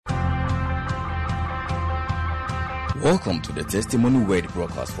Welcome to the Testimony Word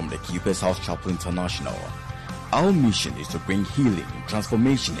broadcast from the Keeper's House Chapel International. Our mission is to bring healing,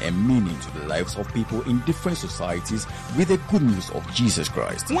 transformation, and meaning to the lives of people in different societies with the good news of Jesus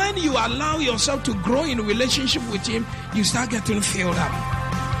Christ. When you allow yourself to grow in a relationship with Him, you start getting filled up.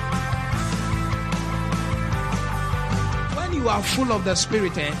 When you are full of the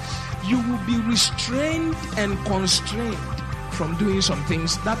Spirit, you will be restrained and constrained from doing some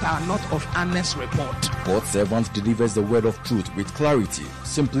things that are not of honest report. God's servant delivers the word of truth with clarity,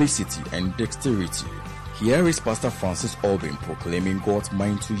 simplicity, and dexterity. Here is Pastor Francis Albin proclaiming God's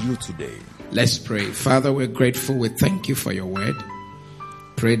mind to you today. Let's pray. Father, we're grateful. We thank you for your word.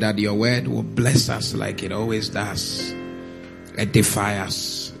 Pray that your word will bless us like it always does. Edify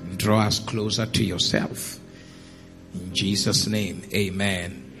us. Draw us closer to yourself. In Jesus' name,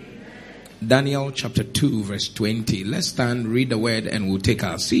 amen. Daniel chapter 2 verse 20. Let's stand, read the word, and we'll take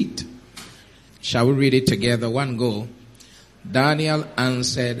our seat. Shall we read it together? One go. Daniel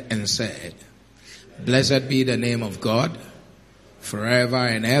answered and said, Blessed be the name of God forever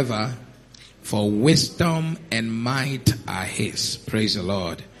and ever, for wisdom and might are His. Praise the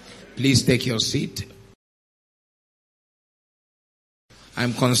Lord. Please take your seat.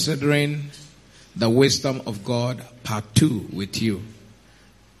 I'm considering the wisdom of God part 2 with you.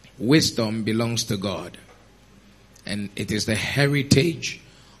 Wisdom belongs to God, and it is the heritage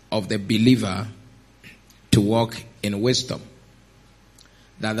of the believer to walk in wisdom.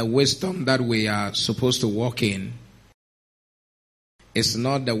 That the wisdom that we are supposed to walk in is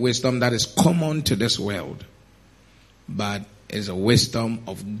not the wisdom that is common to this world, but is a wisdom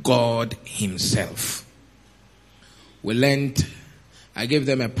of God Himself. We learned, I gave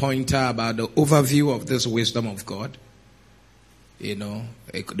them a pointer about the overview of this wisdom of God. You know,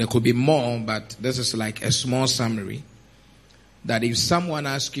 there could be more, but this is like a small summary. That if someone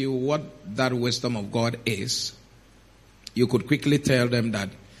asks you what that wisdom of God is, you could quickly tell them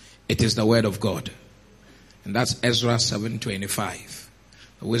that it is the word of God. And that's Ezra 7:25.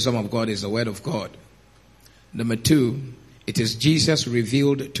 The wisdom of God is the word of God. Number 2, it is Jesus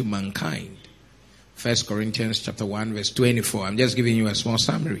revealed to mankind. 1 Corinthians chapter 1 verse 24. I'm just giving you a small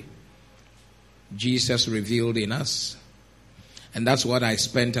summary. Jesus revealed in us. And that's what I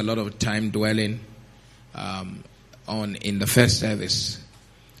spent a lot of time dwelling on in the first service.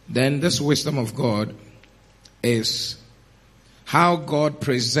 Then this wisdom of God is how God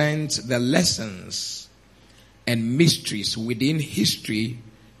presents the lessons and mysteries within history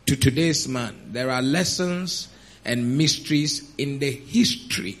to today's man. There are lessons and mysteries in the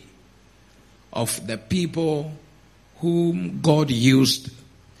history of the people whom God used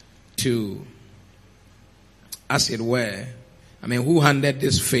to, as it were, who handed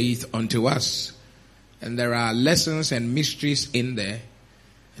this faith unto us. And there are lessons and mysteries in there.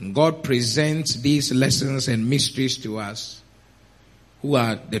 And God presents these lessons and mysteries to us, who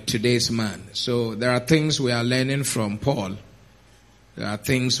are the today's man. So there are things we are learning from Paul. There are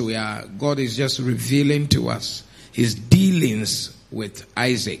things God is just revealing to us His dealings with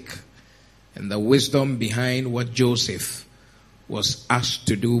Isaac and the wisdom behind what Joseph was asked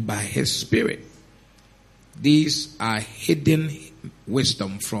to do by His Spirit. These are hidden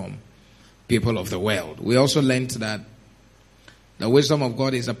wisdom from people of the world. We also learned that the wisdom of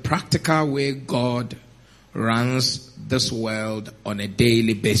God is a practical way God runs this world on a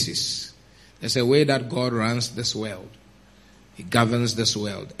daily basis. There's a way that God runs this world. He governs this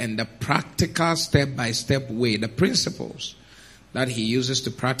world. And the practical step-by-step way, the principles that He uses to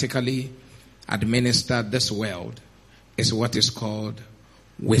practically administer this world is what is called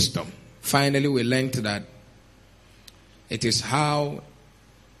wisdom. Finally, we learned that it is how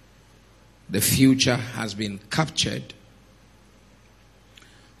the future has been captured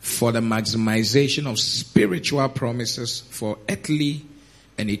for the maximization of spiritual promises for earthly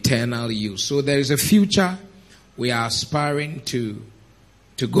and eternal use. So there is a future we are aspiring to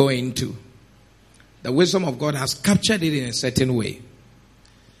go into. The wisdom of God has captured it in a certain way.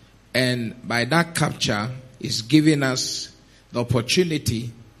 And by that capture is giving us the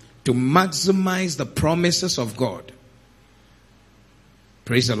opportunity to maximize the promises of God.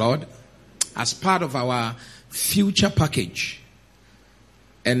 Praise the Lord. As part of our future package.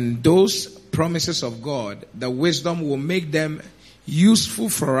 And those promises of God, the wisdom will make them useful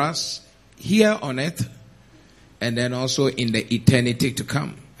for us here on earth and then also in the eternity to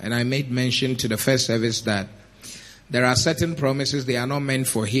come. And I made mention to the first service that there are certain promises they are not meant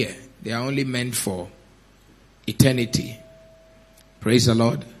for here. They are only meant for eternity. Praise the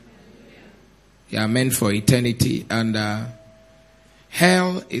Lord. They are meant for eternity, and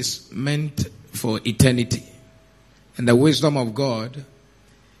hell is meant for eternity. And the wisdom of God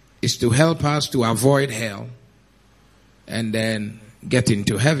is to help us to avoid hell and then get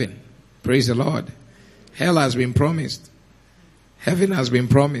into heaven. Praise the Lord. Hell has been promised. Heaven has been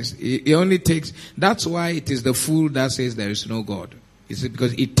promised. It only takes, that's why it is the fool that says there is no God. It's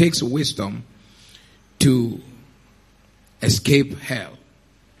because it takes wisdom to escape hell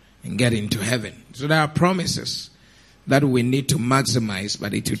and get into heaven. So there are promises that we need to maximize,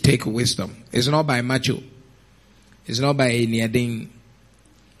 but it will take wisdom. It's not by macho. It's not by anything.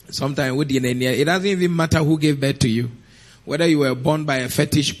 Sometimes it doesn't even matter who gave birth to you. Whether you were born by a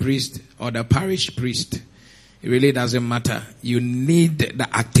fetish priest or the parish priest, it really doesn't matter. You need the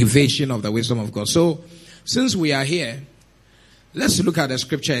activation of the wisdom of God. So, since we are here, let's look at the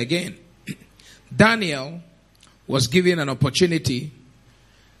scripture again. Daniel was given an opportunity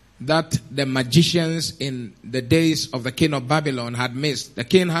that the magicians in the days of the king of Babylon had missed. The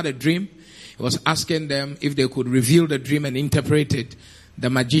king had a dream. He was asking them if they could reveal the dream and interpret it.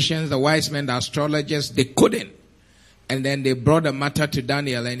 The magicians, the wise men, the astrologers, they couldn't. And then they brought the matter to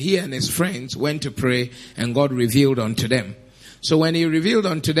Daniel, and he and his friends went to pray, and God revealed unto them. So when he revealed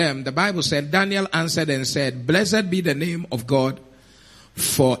unto them, the Bible said, Daniel answered and said, "Blessed be the name of God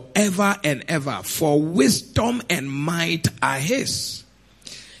forever and ever, for wisdom and might are his."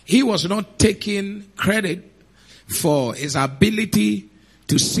 He was not taking credit for his ability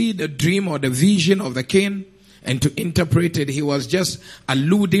to see the dream or the vision of the king and to interpret it. He was just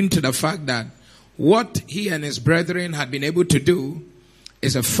alluding to the fact that what he and his brethren had been able to do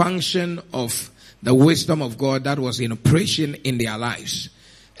is a function of the wisdom of God that was in operation in their lives.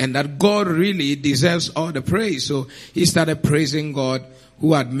 And that God really deserves all the praise. So he started praising God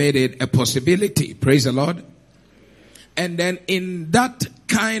who had made it a possibility. Praise the Lord. And then in that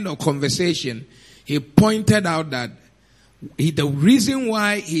kind of conversation, he pointed out that the reason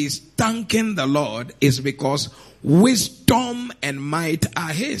why he is thanking the Lord is because wisdom and might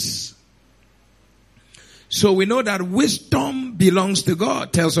are his. So we know that wisdom belongs to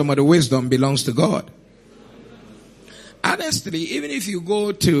God. Tell somebody, wisdom belongs to God. Honestly, even if you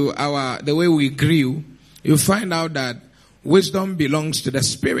go to the way we grew, you find out that wisdom belongs to the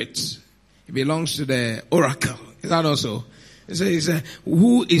spirits. It belongs to the oracle. Is that also? It says,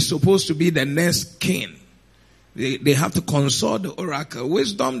 who is supposed to be the next king? They have to consult the oracle.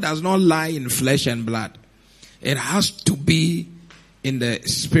 Wisdom does not lie in flesh and blood. It has to be in the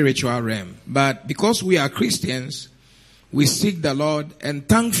spiritual realm. But because we are Christians, we seek the Lord, and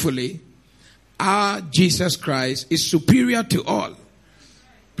thankfully, our Jesus Christ is superior to all.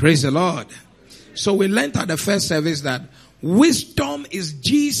 Praise the Lord. So we learned at the first service that wisdom is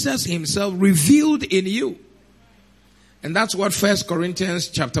Jesus himself revealed in you. And that's what 1 Corinthians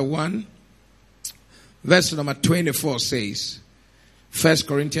chapter 1, verse number 24 says. 1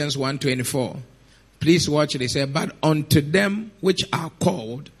 Corinthians 1:24. Please watch it. It says, "But unto them which are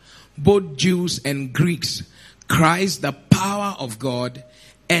called, both Jews and Greeks, Christ the power of God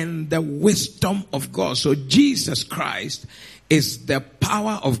and the wisdom of God." So Jesus Christ is the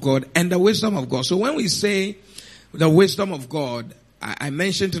power of God and the wisdom of God. So when we say the wisdom of God, I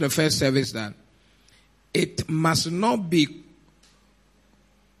mentioned to the first service that it must not be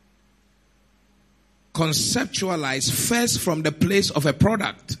conceptualized first from the place of a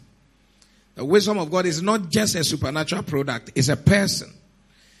product. The wisdom of God is not just a supernatural product, it's a person.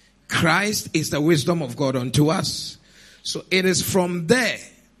 Christ is the wisdom of God unto us. So it is from there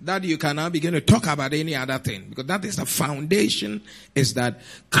that you can now begin to talk about any other thing. Because that is the foundation, is that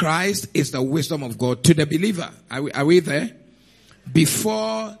Christ is the wisdom of God to the believer. Are we there?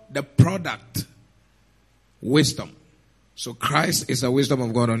 Before the product, wisdom. So Christ is the wisdom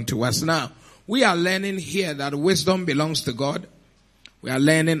of God unto us. Now, we are learning here that wisdom belongs to God. We are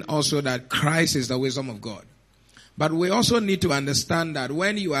learning also that Christ is the wisdom of God. But we also need to understand that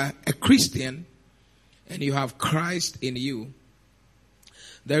when you are a Christian and you have Christ in you,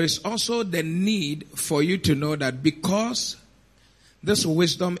 there is also the need for you to know that because this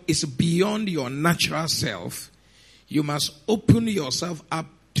wisdom is beyond your natural self, you must open yourself up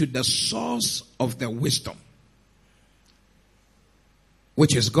to the source of the wisdom,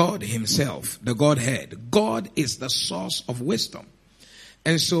 which is God himself, the Godhead. God is the source of wisdom.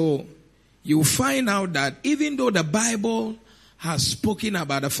 And so you find out that even though the Bible has spoken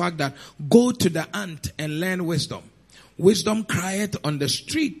about the fact that go to the ant and learn wisdom. Wisdom crieth on the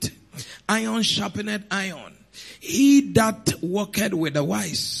street, iron sharpeneth iron. He that walketh with the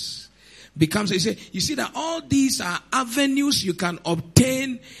wise becomes, you see that all these are avenues you can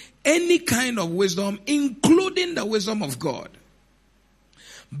obtain any kind of wisdom, including the wisdom of God.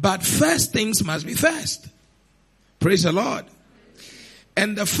 But first things must be first. Praise the Lord.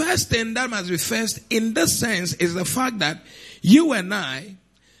 And the first thing that must be first in this sense is the fact that you and I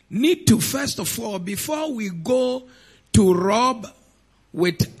need to, first of all, before we go to rub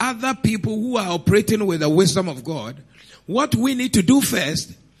with other people who are operating with the wisdom of God, what we need to do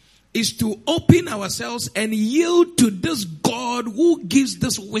first is to open ourselves and yield to this God who gives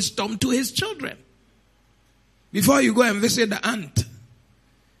this wisdom to his children. Before you go and visit the ant,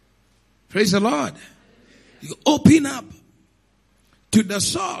 praise the Lord, you open up to the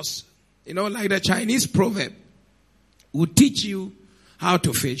source. You know, like the Chinese proverb, will teach you how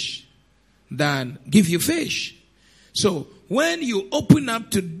to fish than give you fish. So when you open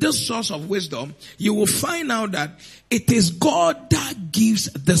up to this source of wisdom, you will find out that it is God that gives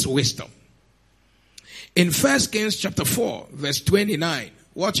this wisdom. In 1 Kings chapter 4, verse 29,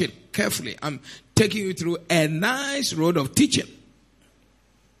 watch it carefully. I'm taking you through a nice road of teaching.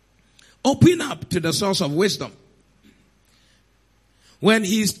 Open up to the source of wisdom. When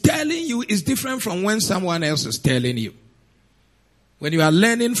he's telling you, it's different from when someone else is telling you. When you are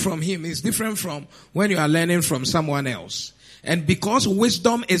learning from him, it's different from when you are learning from someone else. And because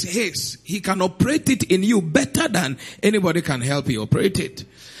wisdom is his, he can operate it in you better than anybody can help you operate it.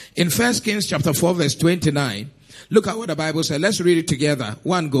 In 1 Kings chapter 4 verse 29, look at what the Bible says. Let's read it together.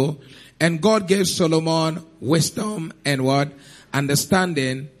 One go. And God gave Solomon wisdom and what?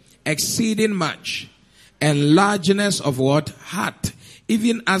 Understanding, exceeding much, and largeness of what? Heart.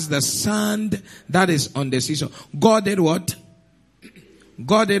 Even as the sand that is on the seashore. God did what?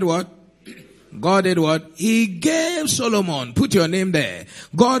 God did what? God did what? He gave Solomon. Put your name there.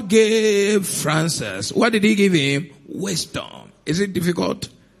 God gave Francis. What did he give him? Wisdom. Is it difficult?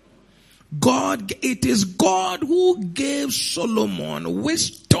 It is God who gave Solomon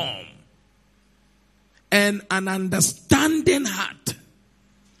wisdom and an understanding heart,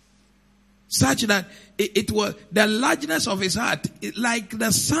 such that it was the largeness of his heart, like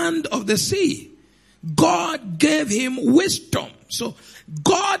the sand of the sea. God gave him wisdom. So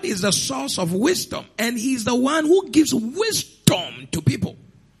God is the source of wisdom, and he's the one who gives wisdom to people,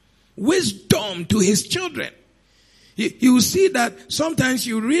 wisdom to his children. You see that sometimes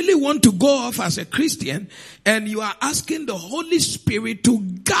you really want to go off as a Christian and you are asking the Holy Spirit to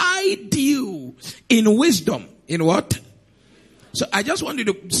guide you in wisdom. In what? So I just want you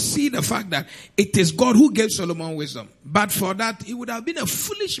to see the fact that it is God who gave Solomon wisdom. But for that, he would have been a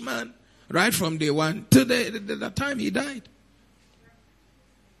foolish man right from day one to the time he died.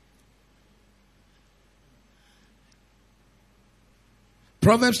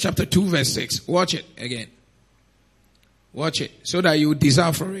 Proverbs chapter 2 verse 6. Watch it again. Watch it so that you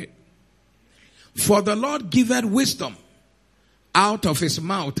desire for it. For the Lord giveth wisdom. Out of his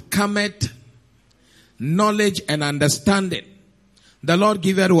mouth cometh knowledge and understanding. The Lord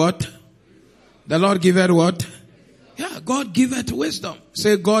giveth what? The Lord giveth what? Yeah, God giveth wisdom.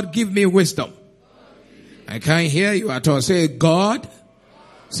 Say, God give me wisdom. I can't hear you at all. Say, God.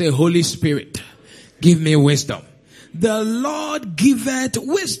 Say, Holy Spirit, give me wisdom. The Lord giveth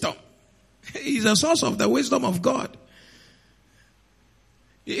wisdom. He's the source of the wisdom of God.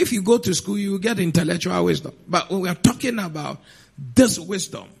 If you go to school, you get intellectual wisdom. But when we are talking about this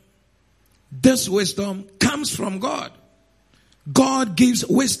wisdom comes from God. God gives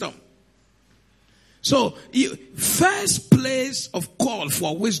wisdom. So, first place of call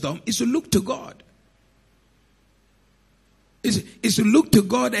for wisdom is to look to God. Is to look to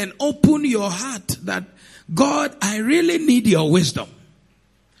God and open your heart that, God, I really need your wisdom.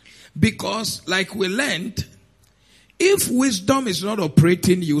 Because, like we learned, if wisdom is not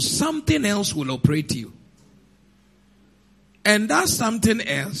operating you, something else will operate you. And that something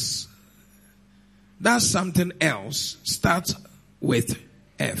else starts with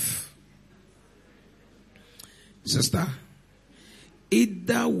F. Sister,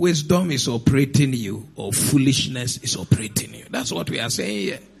 either wisdom is operating you or foolishness is operating you. That's what we are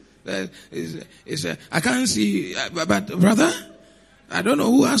saying here. I can't see, but brother, I don't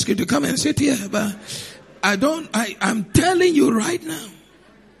know who asked you to come and sit here, but I'm telling you right now.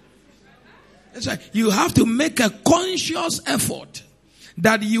 It's like you have to make a conscious effort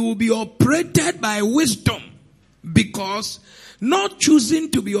that you will be operated by wisdom, because not choosing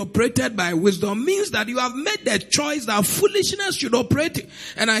to be operated by wisdom means that you have made the choice that foolishness should operate.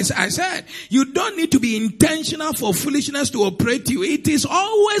 And I said, you don't need to be intentional for foolishness to operate you. It is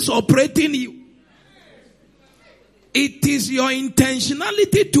always operating you. It is your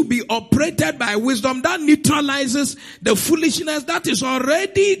intentionality to be operated by wisdom that neutralizes the foolishness that is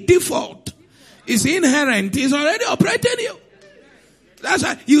already default. It's inherent. It's already operating you. That's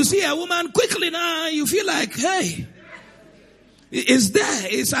why you see a woman quickly now, you feel like, hey, it's there.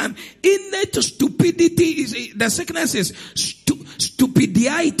 It's an innate stupidity. The sickness is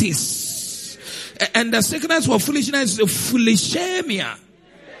stupiditis. And the sickness for foolishness is foolishemia.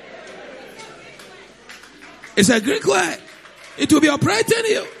 It's a Greek word. It will be operating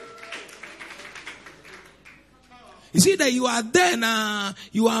you. You see that you are there now,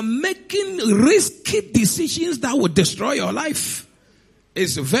 you are making risky decisions that will destroy your life.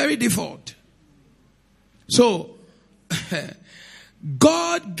 It's very default. So,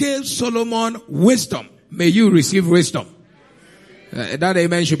 God gave Solomon wisdom. May you receive wisdom. That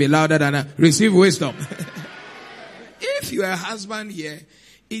amen should be louder than receive wisdom. If you are a husband here,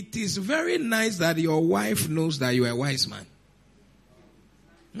 it is very nice that your wife knows that you are a wise man.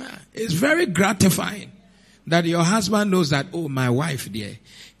 It's very gratifying that your husband knows that, oh, my wife there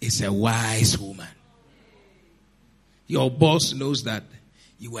is a wise woman. Your boss knows that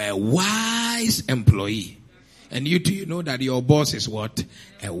you are a wise employee. And you too, you know that your boss is what?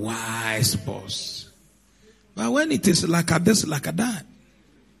 A wise boss. But when it is like this, like that,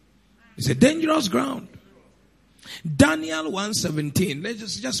 it's a dangerous ground. Daniel 1:17.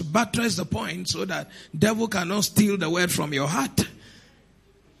 Let's just buttress the point so that devil cannot steal the word from your heart.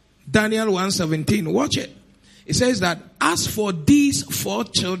 Daniel 1:17. Watch it. It says that as for these 4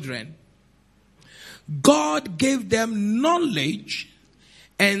 children, God gave them knowledge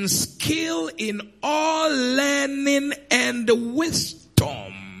and skill in all learning and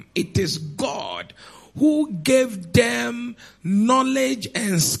wisdom. It is God who gave them knowledge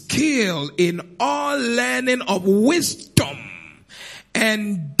and skill in all learning of wisdom.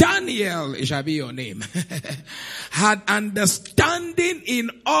 And Daniel, it shall be your name, had understanding in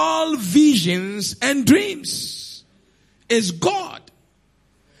all visions and dreams. It's God.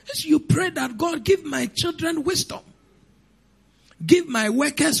 As you pray that God give my children wisdom. Give my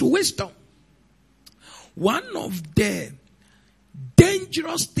workers wisdom. One of the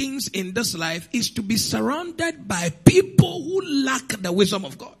dangerous things in this life is to be surrounded by people who lack the wisdom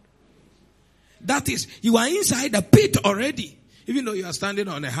of God. That is, you are inside the pit already, even though you are standing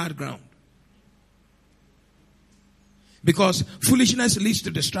on a hard ground. Because foolishness leads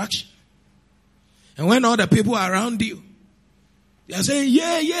to destruction. And when all the people around you, they are saying,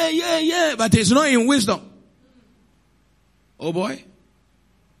 yeah, but it's not in wisdom. Oh boy,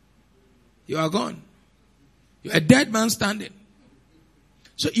 you are gone. You're a dead man standing.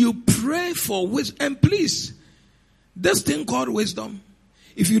 So you pray for wisdom. And please, this thing called wisdom,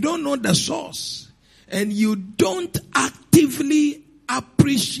 if you don't know the source and you don't actively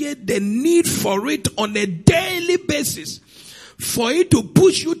appreciate the need for it on a daily basis, for it to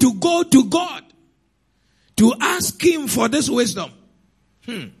push you to go to God, to ask Him for this wisdom.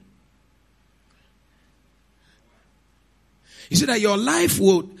 You see that your life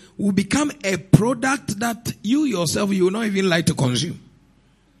will become a product that you yourself, you will not even like to consume.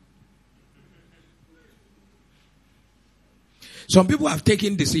 Some people have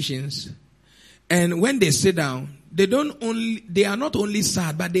taken decisions, and when they sit down, they are not only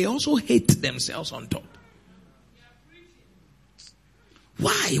sad, but they also hate themselves on top.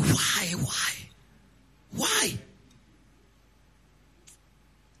 Why?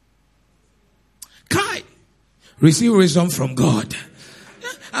 Kai, receive wisdom from God.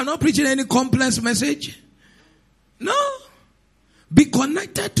 I'm not preaching any complex message. No. Be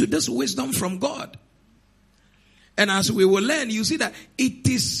connected to this wisdom from God. And as we will learn, you see that it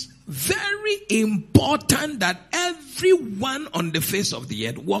is very important that everyone on the face of the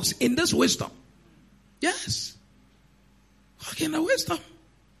earth walks in this wisdom. Yes. Walk in the wisdom.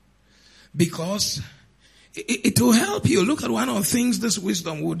 Because it will help you. Look at one of the things this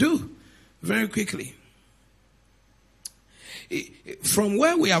wisdom will do very quickly. From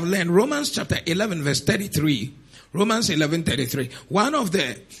where we have learned, Romans chapter 11 verse 33. Romans 11:33. One of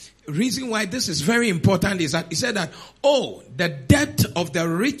the reason why this is very important is that he said that, oh, the depth of the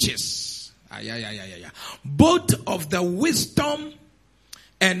riches, both of the wisdom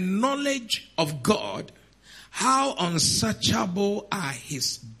and knowledge of God, how unsearchable are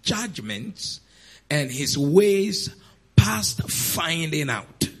His judgments and His ways past finding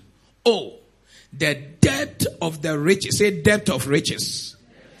out. Oh, the depth of the riches, say depth of riches,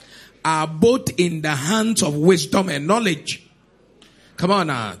 are both in the hands of wisdom and knowledge. Come on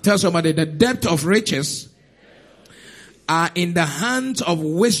now, tell somebody, the depth of riches are in the hands of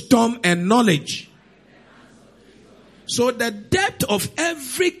wisdom and knowledge. So the depth of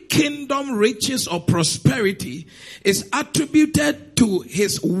every kingdom riches or prosperity is attributed to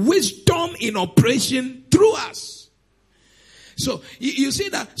His wisdom in operation through us. So you see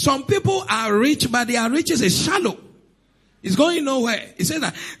that some people are rich, but their riches is shallow. It's going nowhere. He says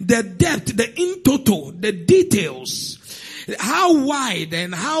that the depth, the in total, the details, how wide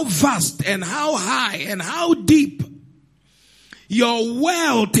and how vast and how high and how deep your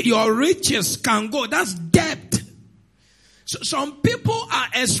wealth, your riches can go. That's depth. So some people are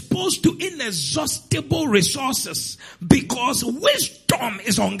exposed to inexhaustible resources because wisdom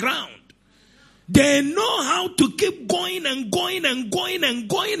is on ground. They know how to keep going and going and going and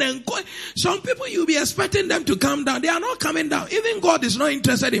going and going. Some people, you'll be expecting them to come down. They are not coming down. Even God is not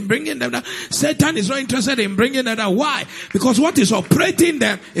interested in bringing them down. Satan is not interested in bringing them down. Why? Because what is operating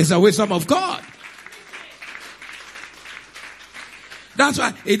them is the wisdom of God. That's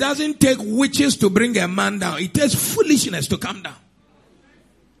why it doesn't take witches to bring a man down. It takes foolishness to come down.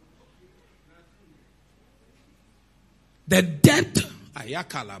 The depth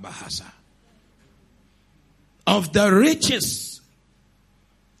of the riches.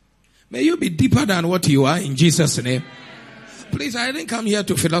 May you be deeper than what you are in Jesus' name. Please, I didn't come here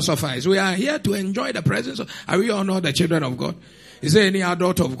to philosophize. We are here to enjoy the presence of. Are we all not the children of God? Is there any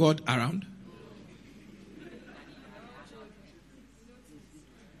adult of God around?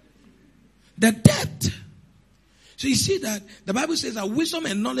 The depth. So you see that the Bible says that wisdom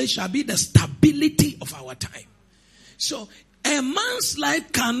and knowledge shall be the stability of our time. So a man's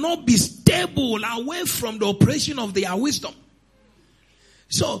life cannot be stable away from the operation of their wisdom.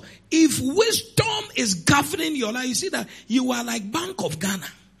 So if wisdom is governing your life, you see that you are like Bank of Ghana.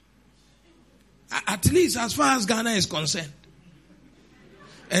 At least as far as Ghana is concerned.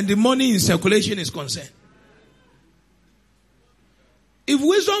 And the money in circulation is concerned. If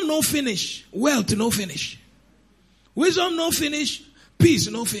wisdom no finish, wealth no finish. Wisdom no finish, peace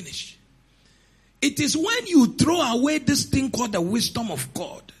no finish. It is when you throw away this thing called the wisdom of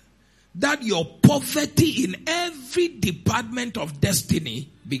God that your poverty in every department of destiny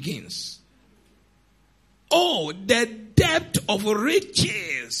begins. Oh, the depth of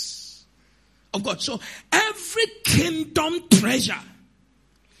riches of God. So every kingdom treasure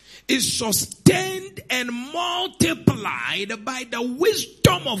is sustained and multiplied by the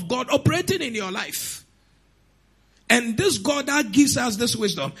wisdom of God operating in your life. And this God that gives us this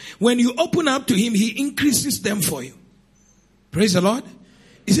wisdom, when you open up to Him, He increases them for you. Praise the Lord.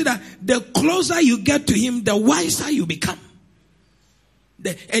 You see that the closer you get to Him, the wiser you become.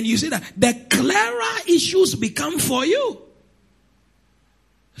 And you see that the clearer issues become for you.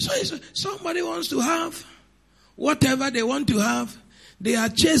 So somebody wants to have whatever they want to have. They are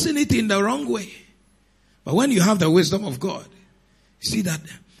chasing it in the wrong way. But when you have the wisdom of God, you see that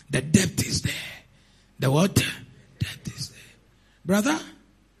the depth is there. The what? Depth is there. Brother,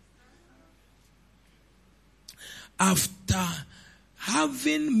 after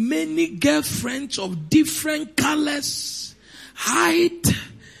having many girlfriends of different colors, height,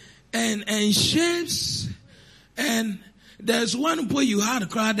 and shapes, and there's one boy you had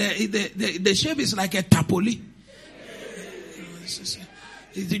crowd, the shape is like a tapoli.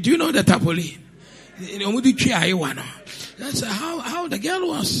 Do you know the tapoli? That's how the girl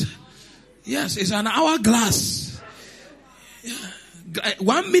was. Yes, it's an hourglass. Yeah.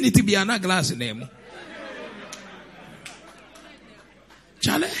 1 minute to be an hourglass name.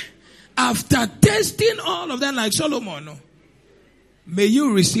 Charlie, after testing all of them like Solomon, may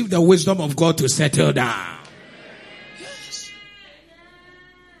you receive the wisdom of God to settle down. Yes.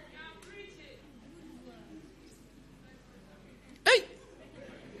 Hey.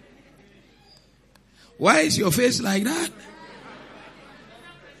 Why is your face like that?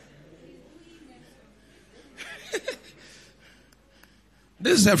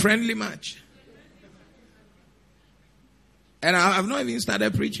 This is a friendly match. And I've not even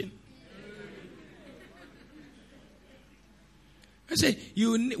started preaching. I say,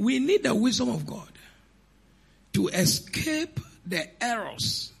 we need the wisdom of God to escape the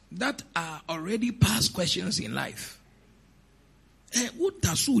errors that are already past questions in life. It's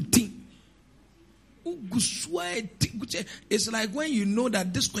like when you know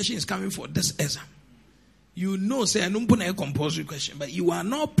that this question is coming for this exam. You know, say, I'm not a compulsory question, but you are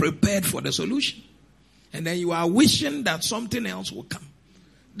not prepared for the solution. And then you are wishing that something else will come.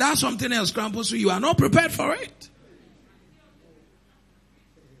 That something else comes, so you are not prepared for it.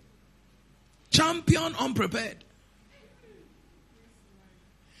 Champion unprepared.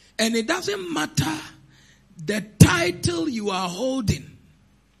 And it doesn't matter the title you are holding.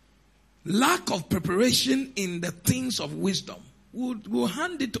 Lack of preparation in the things of wisdom will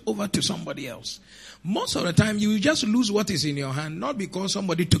hand it over to somebody else. Most of the time, you just lose what is in your hand, not because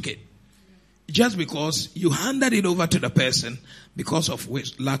somebody took it. Just because you handed it over to the person because of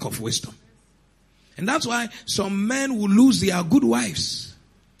lack of wisdom. And that's why some men will lose their good wives.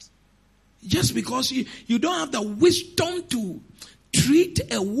 Just because you don't have the wisdom to treat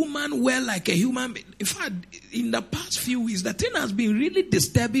a woman well like a human being. In fact, in the past few weeks, the thing has been really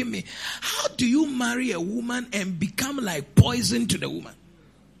disturbing me. How do you marry a woman and become like poison to the woman?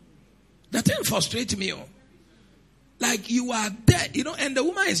 That thing frustrates me. Like you are dead, and the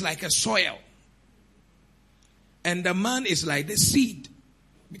woman is like a soil. And the man is like the seed.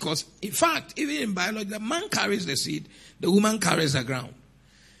 Because in fact, even in biology, the man carries the seed, the woman carries the ground.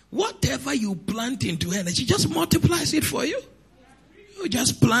 Whatever you plant into her, she just multiplies it for you. You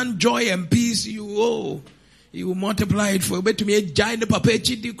just plant joy and peace, you multiply it for you. But to me, a giant papa,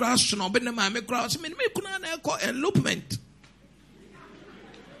 chidi cross, no, but my cross, elopement.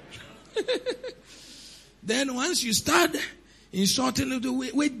 Then once you start insulting the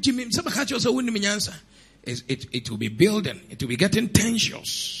way Jimmy, it will be building, it will be getting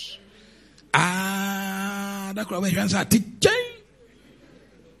tensions. That crowd answer teaching.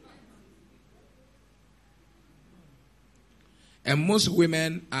 And most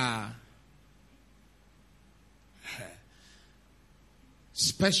women are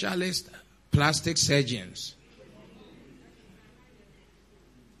specialist plastic surgeons.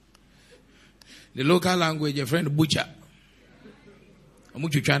 The local language, your friend butcher.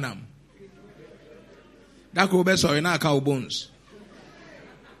 Amuchuchanam. That could be sorry now cow bones.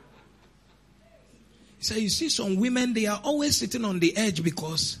 So you see some women, they are always sitting on the edge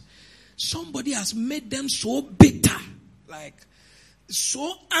because somebody has made them so bitter, like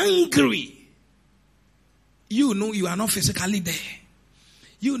so angry. You know you are not physically there.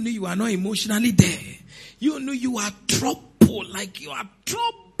 You know you are not emotionally there. You know you are trouble, like you are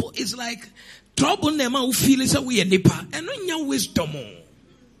trouble. It's like trouble nema who feel is a we nipa and no nya wisdom.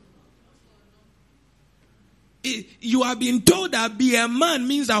 You are being told that be a man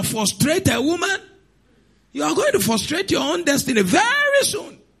means that frustrate a woman. You are going to frustrate your own destiny very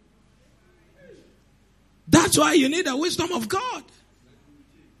soon. That's why you need the wisdom of God.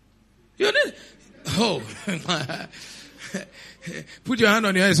 You need. Oh, put your hand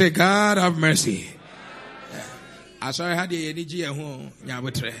on your head and say, God have mercy. I saw I had the energy at home.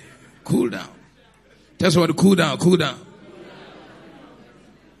 Cool down. Tell someone to cool down, cool down.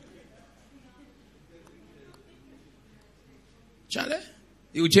 Charlie,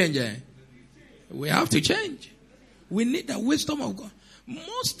 you change, eh? We have to change. We need the wisdom of God.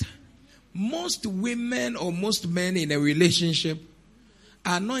 Most women or most men in a relationship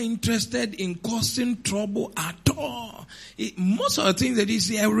are not interested in causing trouble at all. Most of the things that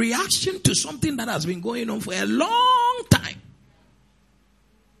is a reaction to something that has been going on for a long time.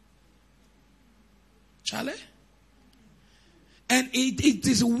 Charlie? And it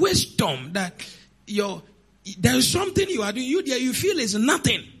is wisdom that there is something you are doing, you feel is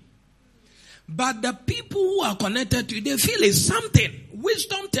nothing. But the people who are connected to you, they feel it's something.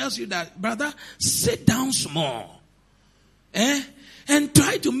 Wisdom tells you that, brother, sit down small. And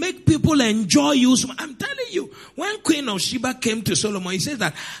try to make people enjoy you. I'm telling you, when Queen of Sheba came to Solomon, he says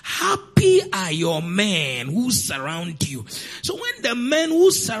that happy are your men who surround you. So when the men who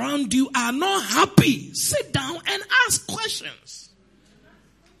surround you are not happy, sit down and ask questions.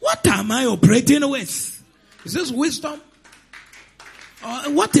 What am I operating with? Is this wisdom?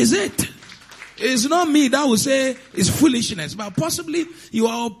 What is it? It's not me that will say it's foolishness, but possibly you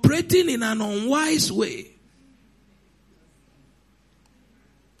are operating in an unwise way.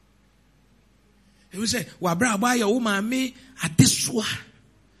 He will say, "Wabra ba ya umami adeswa,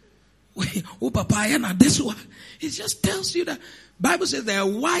 o papa ya na adeswa." It just tells you that Bible says that a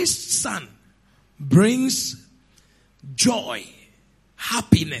wise son brings joy,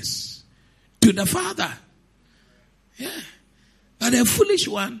 happiness to the father. Yeah, but a foolish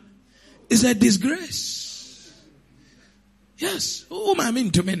one is a disgrace. Yes, oh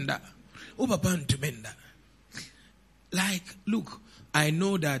mami ntumenda, oh papa ntumenda. Like, look, I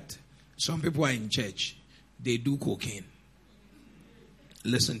know that some people are in church, they do cocaine.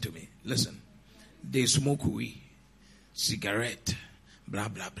 Listen to me, listen. They smoke weed, cigarette, blah,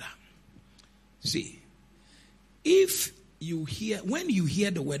 blah, blah. See, when you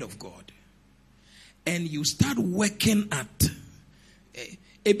hear the word of God, and you start working at,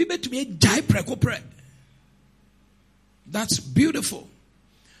 that's beautiful.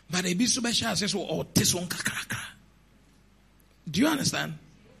 But do you understand?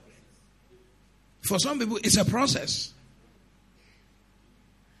 For some people, it's a process.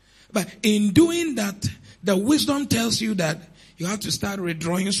 But in doing that, the wisdom tells you that you have to start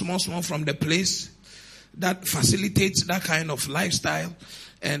withdrawing small from the place that facilitates that kind of lifestyle,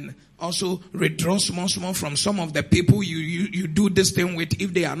 and also withdraw small from some of the people you do this thing with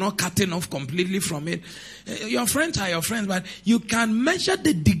if they are not cutting off completely from it. Your friends are your friends, but you can measure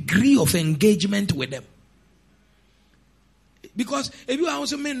the degree of engagement with them. Because if you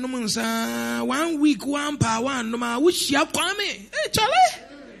also mean 1 week, 1 per 1, no matter which you have come, hey,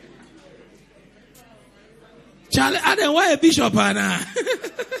 Charlie, I don't want a bishop, Anna.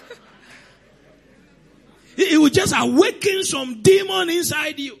 It will just awaken some demon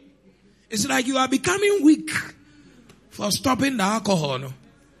inside you. It's like you are becoming weak for stopping the alcohol. No?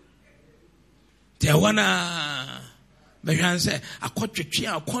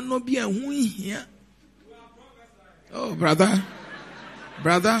 Oh, brother,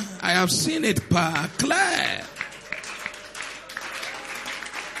 I have seen it clear.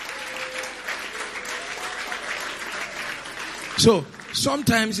 So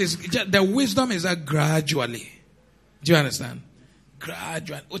sometimes it's just, the wisdom is gradually. Do you understand?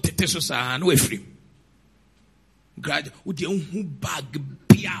 Gradually. Gradually.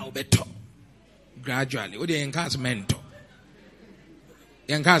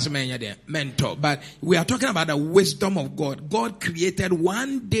 Mentor. But we are talking about the wisdom of God. God created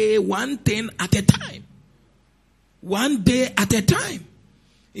one day, one thing at a time. One day at a time.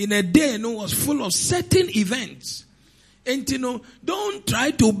 In a day, was full of certain events. And don't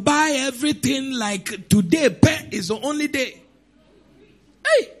try to buy everything like today is the only day.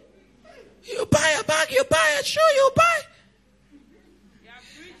 Hey, you buy a bag, you buy a shoe, you buy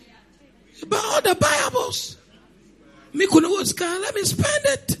all the Bibles. Let me spend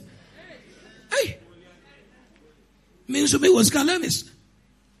it. Hey, means to me was Galamis.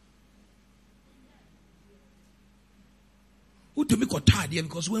 Who to me got tired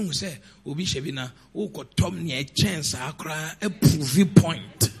because when we say Obi Shevina, who got Tom near chance a proof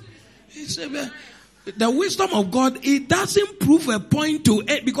point. The wisdom of God, it doesn't prove a point to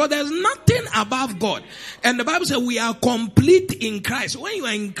it because there's nothing above God. And the Bible says we are complete in Christ. When you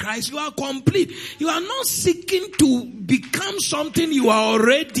are in Christ, you are complete. You are not seeking to become something you are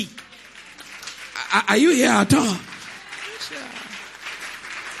already. Are you here at all?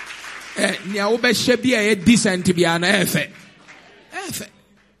 Decent to be an effort.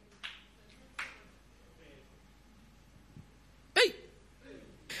 Hey.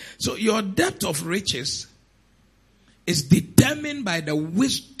 So your depth of riches is determined by the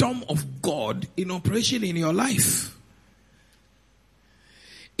wisdom of God in operation in your life.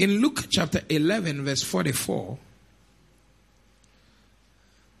 In Luke chapter 11 verse 44,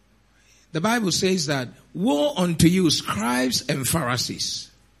 the Bible says that, woe unto you, scribes and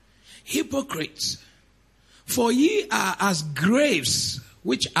Pharisees, hypocrites, for ye are as graves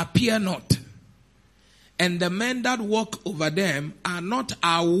which appear not, and the men that walk over them are not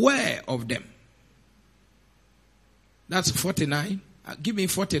aware of them. That's 49. Give me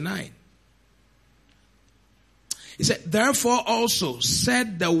 49. He said, therefore also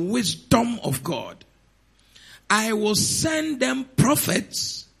said the wisdom of God, I will send them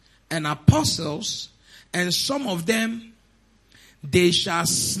prophets and apostles, and some of them they shall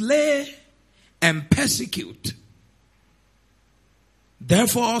slay and persecute.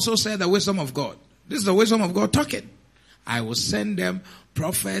 Therefore also said the wisdom of God. This is the wisdom of God talking. I will send them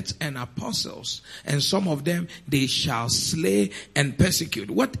prophets and apostles, and some of them they shall slay and persecute.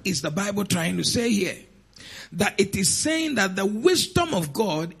 What is the Bible trying to say here? That it is saying that the wisdom of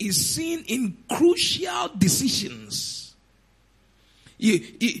God is seen in crucial decisions.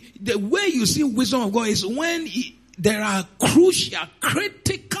 The way you see wisdom of God is when there are crucial,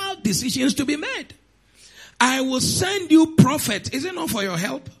 critical decisions to be made. I will send you prophets. Is it not for your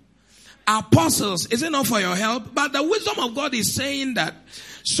help? Apostles. Is it not for your help? But the wisdom of God is saying that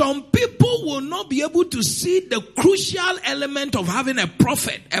some people will not be able to see the crucial element of having a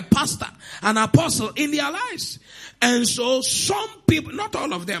prophet, a pastor, an apostle in their lives. And so some people, not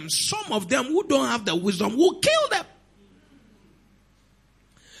all of them, some of them who don't have the wisdom will kill them.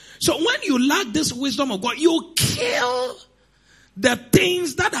 So when you lack this wisdom of God, you kill the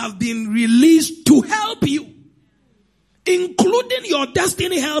things that have been released to help you, including your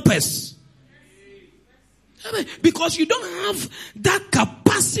destiny helpers. Because you don't have that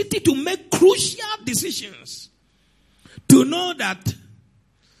capacity to make crucial decisions. To know that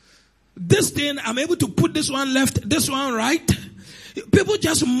this thing, I'm able to put this one left, this one right. People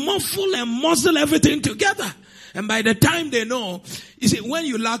just muffle and muzzle everything together. And by the time they know, you see, when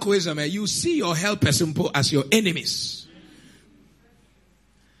you lack wisdom, you see your helpers as your enemies.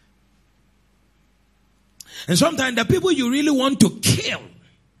 And sometimes the people you really want to kill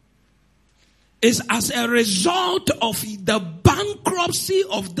is as a result of the bankruptcy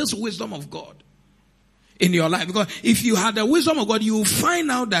of this wisdom of God in your life. Because if you had the wisdom of God, you will find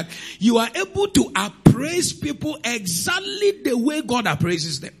out that you are able to appraise people exactly the way God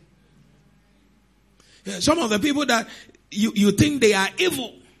appraises them. Some of the people that you think they are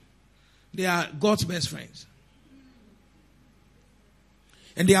evil, they are God's best friends.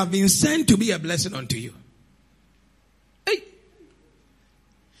 And they have been sent to be a blessing unto you. Hey.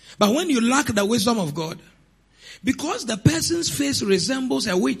 But when you lack the wisdom of God, because the person's face resembles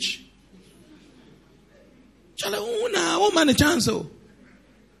a witch, Oh man, a chance.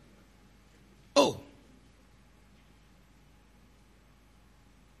 Oh.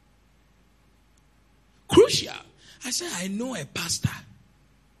 Crucial. I said, I know a pastor.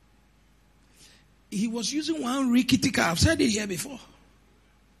 He was using one rickety car. I've said it here before.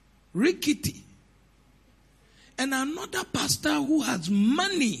 Rickety. And another pastor who has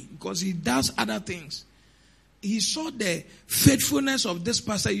money because he does other things. He saw the faithfulness of this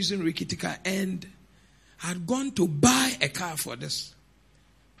pastor using rickety car and had gone to buy a car for this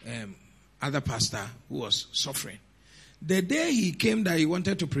other pastor who was suffering. The day he came that he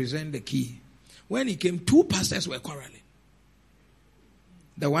wanted to present the key, when he came, two pastors were quarreling.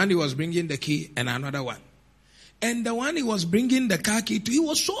 The one he was bringing the key and another one. And the one he was bringing the car key to, he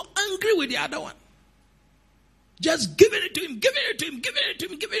was so angry with the other one. Just giving it to him, giving it to him, giving it to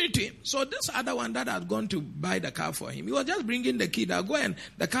him, giving it to him. So this other one that had gone to buy the car for him, he was just bringing the key. That go and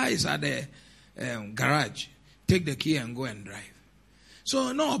the car is at the garage. Take the key and go and drive.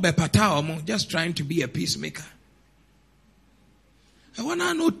 So no, just trying to be a peacemaker. I want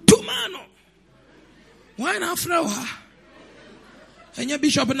to know two man. Why not flower? And your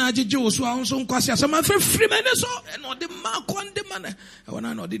bishop and I Joe so on some question. Some of free men so and all the mark on the man. I want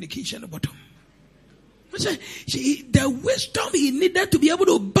to know the kitchen bottom. The wisdom he needed to be able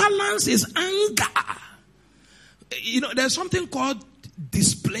to balance his anger. You know, there's something called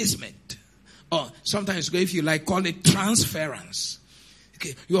displacement. Or sometimes if you like call it transference.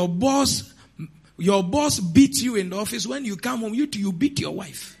 Okay, your boss beats you in the office. When you come home, you beat your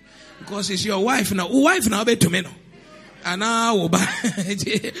wife. Because it's your wife now. Wife now be to me now. And now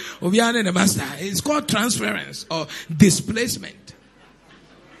the master. It's called transference or displacement.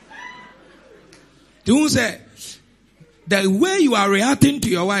 Don't say the way you are reacting to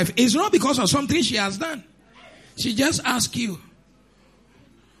your wife is not because of something she has done. She just asked you,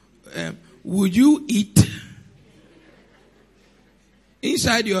 would you eat?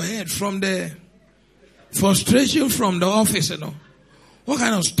 Inside your head from the frustration from the office, you know. What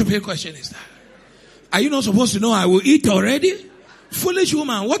kind of stupid question is that? Are you not supposed to know I will eat already? Foolish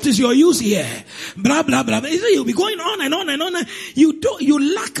woman, what is your use here? Blah, blah, blah. You'll be going on and on and on.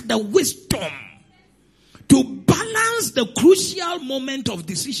 You lack the wisdom to balance the crucial moment of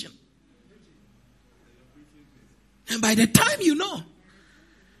decision. And by the time you know,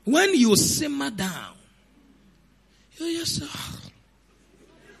 when you simmer down, you just,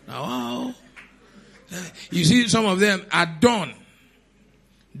 wow. You see some of them at dawn.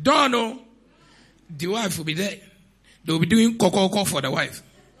 Dawn, the wife will be there. They will be doing kokoko for the wife.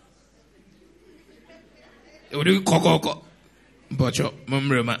 They will do kokoko. Bocho,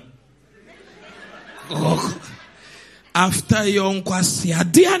 mumrema. After your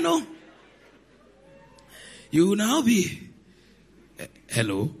kwasiadiano, you will now be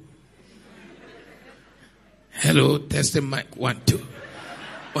hello. Hello, testing mic 1 2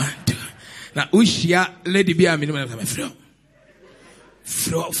 1 2. Now ushia lady be a minimum fro.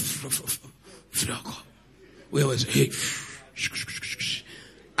 Where was hey?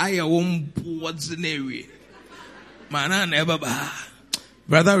 I won't what's the name? Man, never.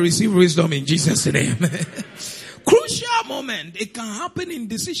 Brother, receive wisdom in Jesus' name. Crucial moment. It can happen in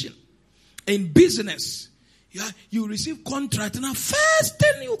decision, in business. You receive contract now. First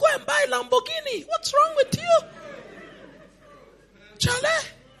thing you go and buy Lamborghini. What's wrong with you?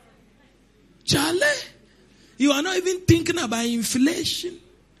 Charlie. You are not even thinking about inflation.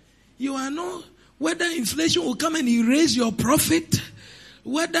 You are not, whether inflation will come and erase your profit,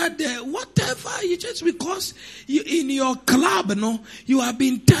 whether whatever, you just because you in your club, you have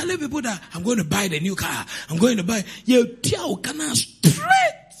been telling people that I'm going to buy the new car. I'm going to buy. You tell kind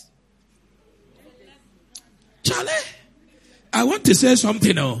straight. Charlie, I want to say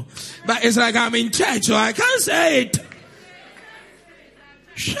something now, but it's like I'm in church, so I can't say it.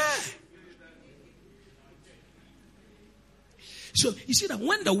 Sure. So you see that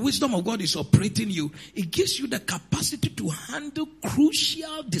when the wisdom of God is operating you, it gives you the capacity to handle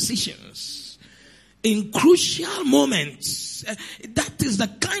crucial decisions in crucial moments. That is the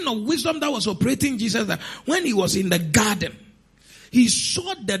kind of wisdom that was operating Jesus. That when he was in the garden, he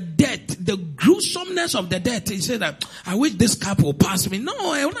saw the death, the gruesomeness of the death. He said that I wish this cup will pass me. No,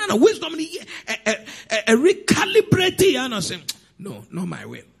 I want a wisdom, a recalibrating. No, not my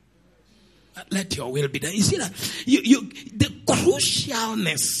will. Let your will be done. You see that the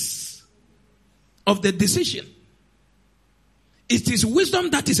crucialness of the decision. It is wisdom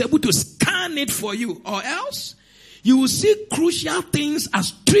that is able to scan it for you, or else you will see crucial things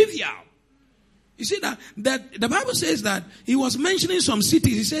as trivial. You see that the Bible says that he was mentioning some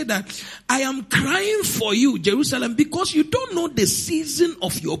cities. He said that I am crying for you, Jerusalem, because you don't know the season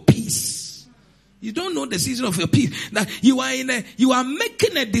of your peace. You don't know the season of your peace. That you are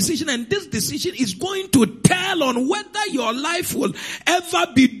making a decision, and this decision is going to tell on whether your life will ever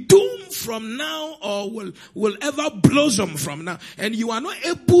be doomed from now or will ever blossom from now. And you are not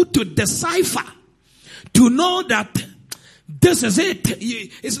able to decipher, to know that this is it.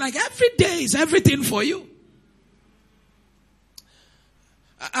 It's like every day is everything for you.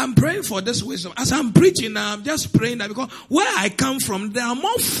 I'm praying for this wisdom. As I'm preaching now, I'm just praying that because where I come from, there are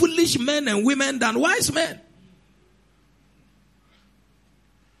more foolish men and women than wise men.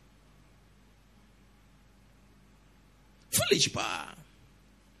 Foolish power.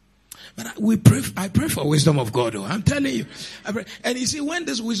 But I pray for wisdom of God. I'm telling you. And you see, when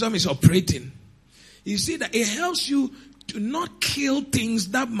this wisdom is operating, you see that it helps you to not kill things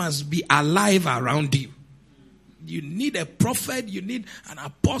that must be alive around you. You need a prophet, you need an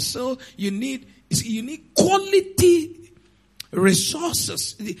apostle, you need quality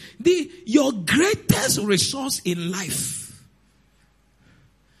resources. Your greatest resource in life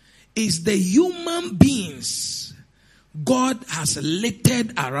is the human beings God has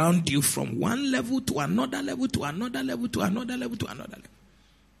littered around you from one level to another level to another level to another level to another level.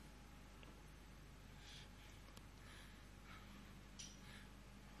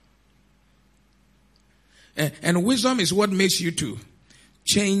 And wisdom is what makes you to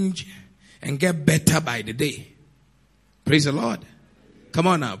change and get better by the day. Praise the Lord. Come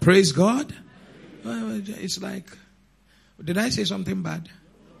on now. Praise God. It's like, did I say something bad?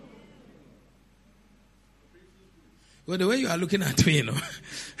 Well, the way you are looking at me,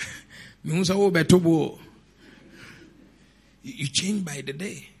 you change by the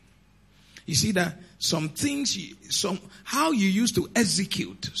day. You see that some things, how you used to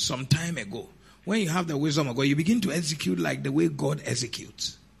execute some time ago. When you have the wisdom of God, you begin to execute like the way God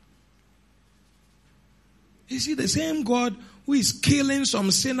executes. You see, the same God who is killing some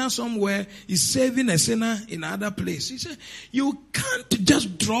sinner somewhere is saving a sinner in another place. He said, you can't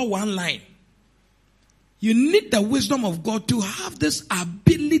just draw one line. You need the wisdom of God to have this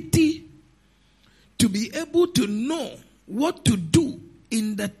ability to be able to know what to do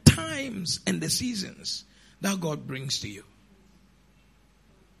in the times and the seasons that God brings to you.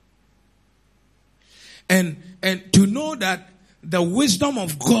 And to know that the wisdom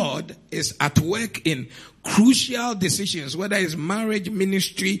of God is at work in crucial decisions, whether it's marriage,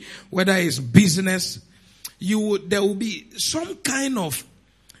 ministry, whether it's business, there will be some kind of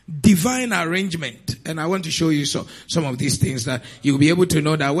divine arrangement. And I want to show you some of these things that you'll be able to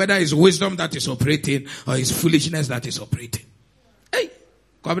know that whether it's wisdom that is operating or it's foolishness that is operating. Hey,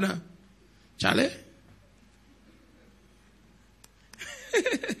 Governor, Charlie.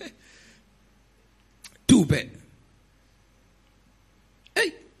 Too bad.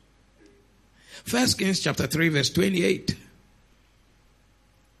 Hey. 1 Kings chapter 3 verse 28.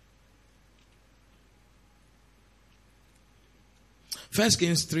 First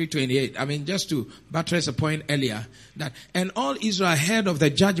Kings 3:28. I mean, just to buttress a point earlier, that and all Israel heard of the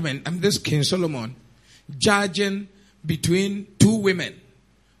judgment. This King Solomon judging between two women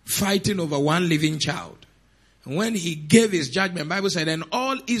fighting over one living child. And when he gave his judgment, the Bible said, and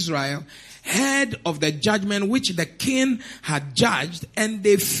all Israel heard of the judgment which the king had judged, and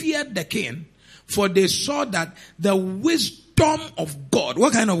they feared the king, for they saw that the wisdom of God.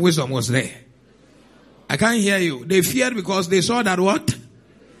 What kind of wisdom was there? I can't hear you. They feared because they saw that what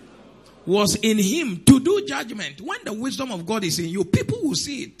was in him to do judgment. When the wisdom of God is in you, people will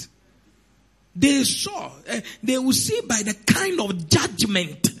see it. They saw, they will see by the kind of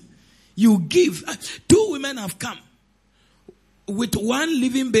judgment you give. Two women have come with one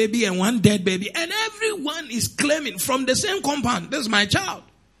living baby and one dead baby, and everyone is claiming from the same compound, this is my child.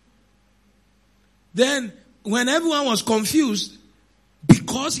 Then when everyone was confused,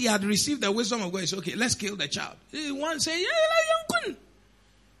 because he had received the wisdom of God, he said, okay, let's kill the child. One said, yeah,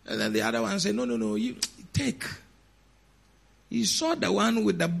 and then the other one said, no, you take. He saw the one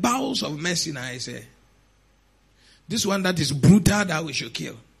with the bowels of mercy. Now I say, this one that is brutal that we should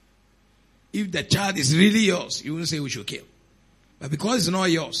kill. If the child is really yours, you won't say we should kill. But because it's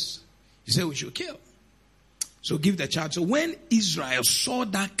not yours, you say we should kill. So give the child. So when Israel saw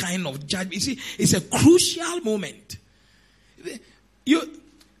that kind of judgment, you see, it's a crucial moment. You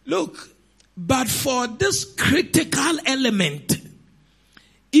look, but for this critical element,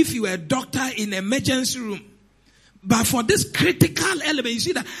 if you were a doctor in an emergency room, but for this critical element, you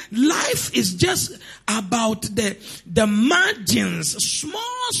see that life is just about the margins,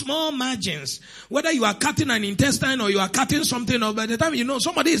 small margins. Whether you are cutting an intestine or you are cutting something, or by the time you know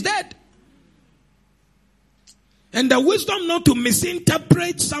somebody is dead. And the wisdom not to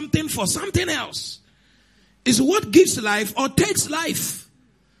misinterpret something for something else is what gives life or takes life.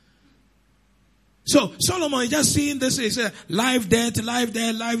 So Solomon is just seeing this, is life, death, life,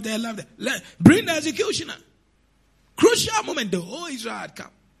 death, life, death, life, death. Bring the executioner. Crucial moment, the whole Israel had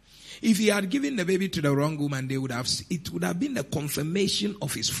come. If he had given the baby to the wrong woman, it would have been the confirmation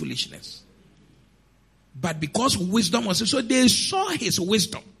of his foolishness. But because wisdom was, so they saw his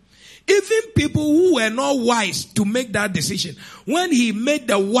wisdom. Even people who were not wise to make that decision, when he made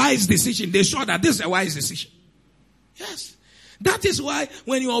the wise decision, they saw that this is a wise decision. Yes. That is why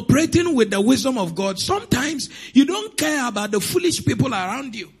when you're operating with the wisdom of God, sometimes you don't care about the foolish people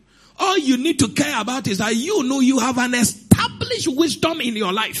around you. All you need to care about is that you know you have an established wisdom in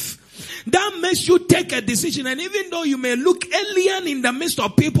your life. That makes you take a decision, and even though you may look alien in the midst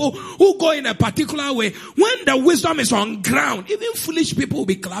of people who go in a particular way, when the wisdom is on ground, even foolish people will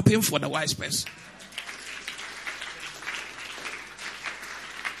be clapping for the wise person.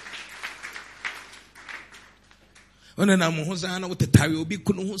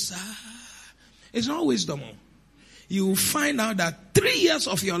 It's not wisdom. You will find out that 3 years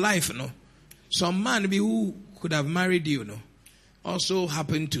of your life, some man who could have married you, also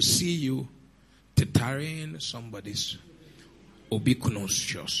happened to see you tearing somebody's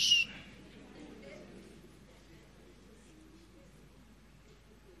ubiquitous.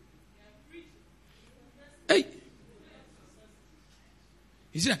 Hey,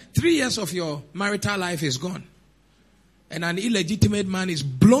 you see, 3 years of your marital life is gone, and an illegitimate man is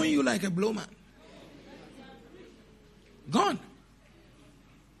blowing you like a blowman. Gone.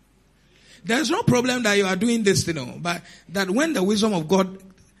 There's no problem that you are doing this, but that when the wisdom of God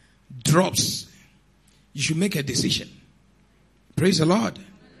drops, you should make a decision. Praise the Lord.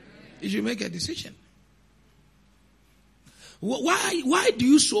 You should make a decision. Why do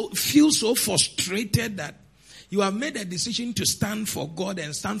you feel so frustrated that you have made a decision to stand for God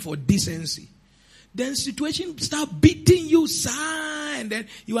and stand for decency? Then situations start beating you, and then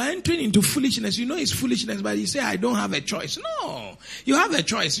you are entering into foolishness. You know it's foolishness, but you say, I don't have a choice. No, you have a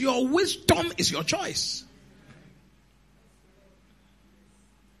choice. Your wisdom is your choice.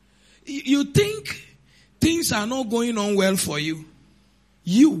 You think things are not going on well for you.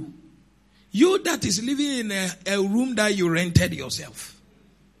 You that is living in a room that you rented yourself.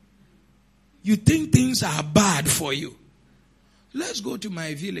 You think things are bad for you. Let's go to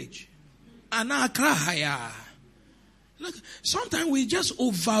my village. Look, sometimes we just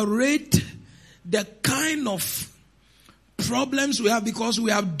overrate the kind of problems we have because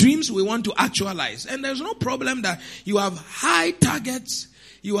we have dreams we want to actualize. And there's no problem that you have high targets,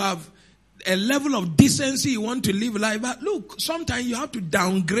 you have a level of decency you want to live life. But look, sometimes you have to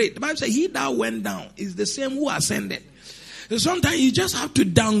downgrade. The Bible says, he that went down is the same who ascended. So sometimes you just have to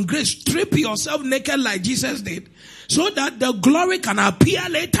downgrade, strip yourself naked like Jesus did, so that the glory can appear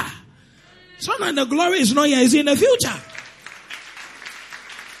later. Sometimes the glory is not here, it's in the future.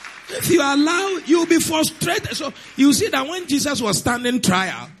 If you allow, you'll be frustrated. So you see that when Jesus was standing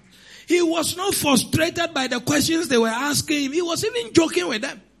trial, he was not frustrated by the questions they were asking him. He was even joking with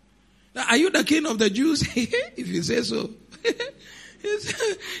them. Are you the king of the Jews? If you say so.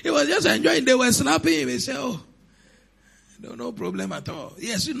 He was just enjoying. They were slapping him. He said, oh, no problem at all.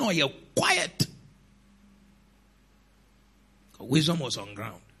 Yes, you're quiet. Wisdom was on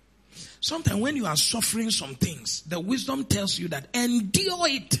ground. Sometimes when you are suffering some things, the wisdom tells you that endure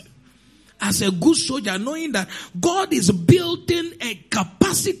it as a good soldier, knowing that God is building a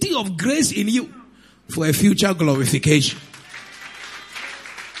capacity of grace in you for a future glorification.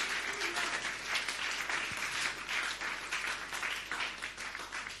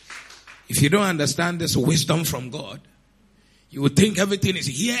 If you don't understand this wisdom from God, you would think everything is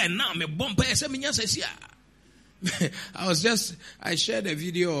here and now. I shared a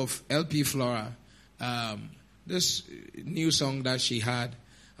video of LP Flora, this new song that she had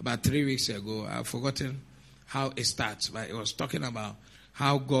about 3 weeks ago. I've forgotten how it starts, but it was talking about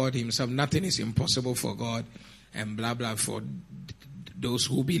how God himself, nothing is impossible for God, and blah, blah, for those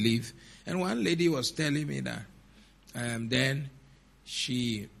who believe. And one lady was telling me that then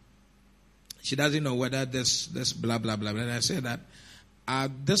she doesn't know whether this blah, blah, blah, blah. And I said that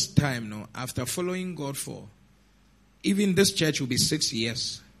at this time, after following God for, even this church will be 6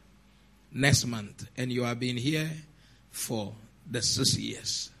 years next month, and you have been here for the 6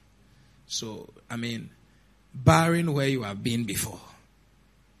 years. So, barring where you have been before,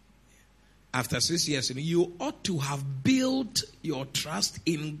 after 6 years, you ought to have built your trust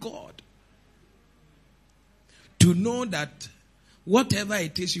in God to know that whatever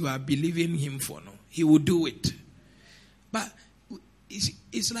it is you are believing him for, he will do it. But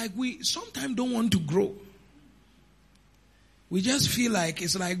it's like we sometimes don't want to grow. We just feel like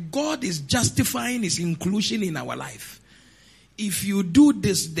it's like God is justifying his inclusion in our life. if you do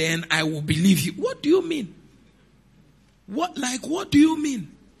this, then I will believe you. What do you mean? What do you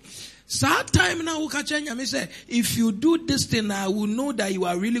mean? Sad time now, Ukachanya say, if you do this thing, I will know that you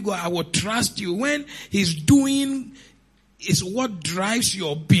are really good. I will trust you. When he's doing is what drives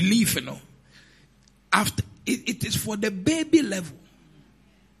your belief, After it is for the baby level.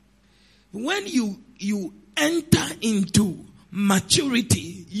 When you enter into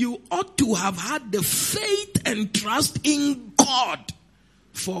maturity, you ought to have had the faith and trust in God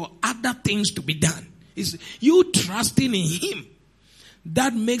for other things to be done. It's you trusting in Him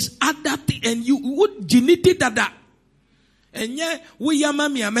that makes other things, and you would geniti dada. And yeah, we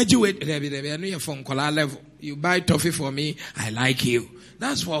yamami amejuwe from kola level. You buy toffee for me, I like you.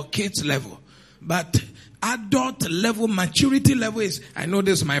 That's for kids level. But adult level, maturity level is, I know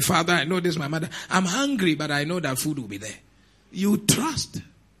this is my father, I know this is my mother. I'm hungry, but I know that food will be there. You trust.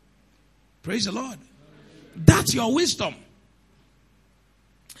 Praise the Lord. That's your wisdom.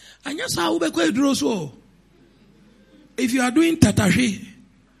 And yes, if you are doing tatashi,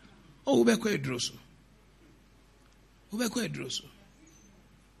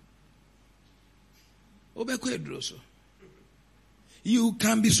 you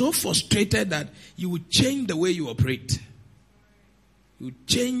can be so frustrated that you will change the way you operate. You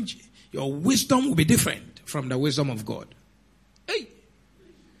change, your wisdom will be different from the wisdom of God. Hey.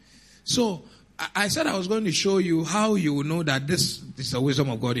 So, I said I was going to show you how you will know that this is the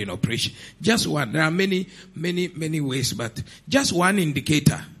wisdom of God in operation. Just one. There are many ways, but just one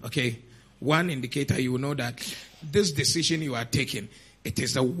indicator, okay? One indicator, you will know that this decision you are taking, it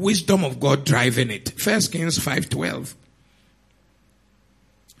is the wisdom of God driving it. 1 Kings 5:12.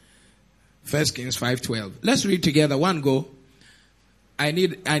 1 Kings 5:12. Let's read together. One go. I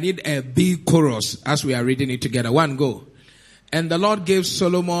need a big chorus as we are reading it together. One go. And the Lord gave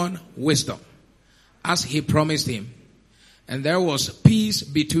Solomon wisdom, as he promised him. And there was peace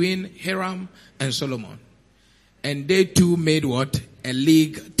between Hiram and Solomon. And they two made what? A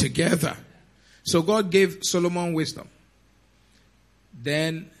league together. So God gave Solomon wisdom.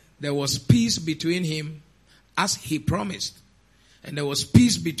 Then there was peace between him as he promised. And there was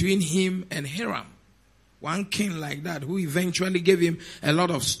peace between him and Hiram. One king like that who eventually gave him a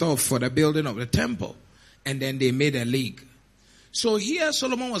lot of stuff for the building of the temple. And then they made a league. So here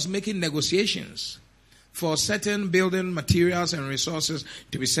Solomon was making negotiations for certain building materials and resources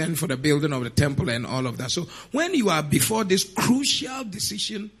to be sent for the building of the temple and all of that. So when you are before this crucial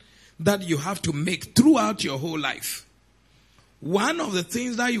decision that you have to make throughout your whole life, one of the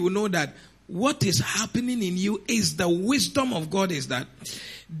things that you will know that what is happening in you is the wisdom of God, is that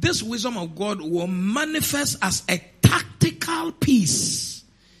this wisdom of God will manifest as a tactical peace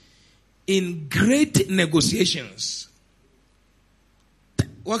in great negotiations.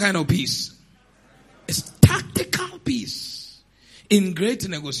 What kind of peace? It's tactical peace in great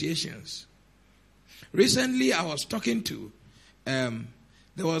negotiations. Recently, I was talking to, there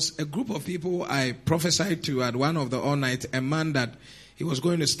was a group of people I prophesied to at one of the all night, a man that he was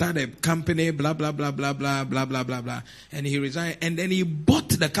going to start a company, blah, blah, blah, blah, blah, blah, blah, blah, blah. And he resigned. And then he bought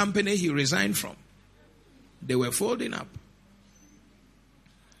the company he resigned from. They were folding up.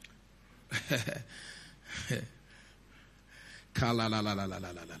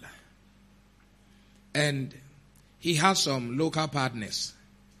 And he has some local partners.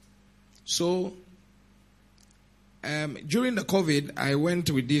 So, during the COVID, I went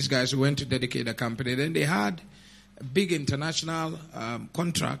with these guys who went to dedicate the company. Then they had a big international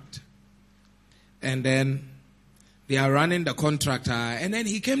contract. And then they are running the contract. And then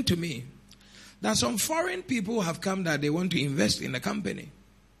he came to me that some foreign people have come that they want to invest in the company.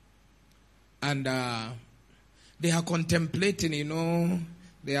 And they are contemplating,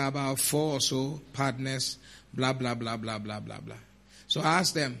 there are about 4 or so partners, blah, blah, blah, blah, blah, blah, blah. So I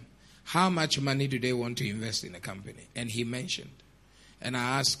asked them, how much money do they want to invest in the company? And he mentioned. And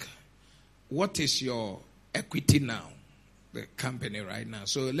I asked, what is your equity now, the company right now?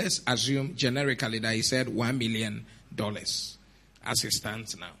 So let's assume generically that he said $1 million as it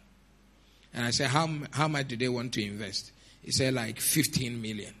stands now. And I said, how much do they want to invest? He said like 15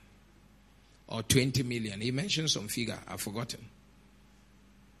 million. Or 20 million. He mentioned some figure. I've forgotten.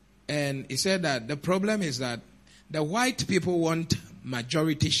 And he said that the problem is that the white people want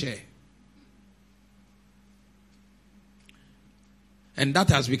majority share. And that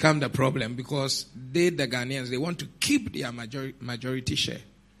has become the problem because the Ghanaians, they want to keep their majority share.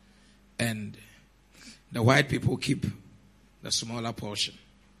 And the white people keep the smaller portion.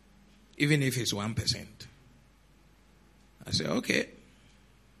 Even if it's 1%. I said, okay.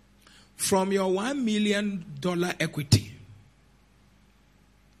 From your $1 million equity,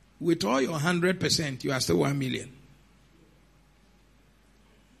 with all your 100%, you are still 1 million.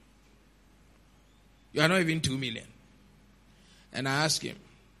 You are not even 2 million. And I asked him,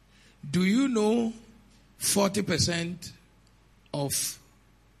 do you know 40% of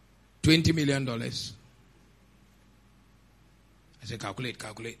 $20 million? I said, calculate.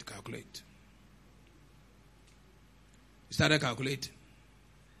 He started calculating.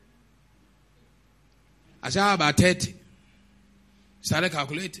 I said, how about 30? He started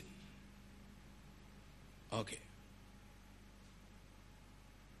calculating. Okay.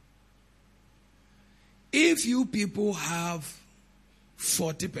 If you people have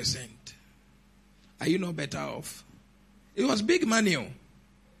 40%, are you not better off? It was big money.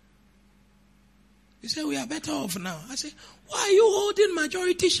 He said, we are better off now. I said, why are you holding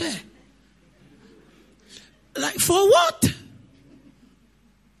majority share? Like, for what?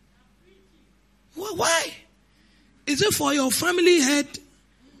 Why? Is it for your family head?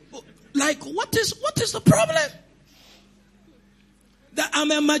 Like, what is the problem? That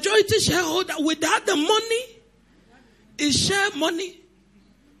I'm a majority shareholder. Without the money, is share money.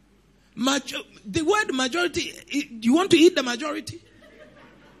 The word majority, you want to eat the majority?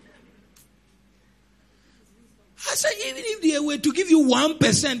 I said, even if they were to give you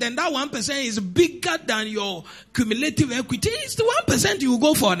 1%, and that 1% is bigger than your cumulative equity, it's the 1% you will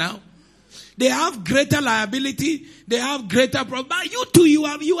go for now. They have greater liability. They have greater problem. But you too, you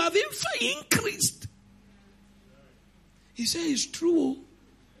have increased. He said, it's true.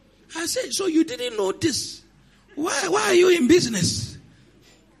 I said, so you didn't know this. Why are you in business?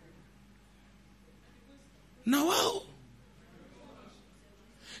 Now, wow.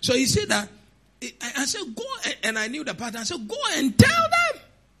 So he said that, I said, go, and I knew the pattern. I said, go and tell them.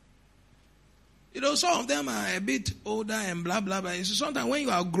 You know, some of them are a bit older and blah, blah, blah. So sometimes when you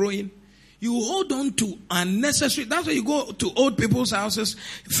are growing, you hold on to unnecessary. That's why you go to old people's houses.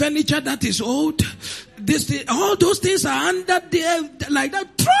 Furniture that is old. This thing, all those things are under there like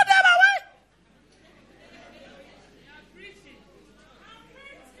that. Throw them away.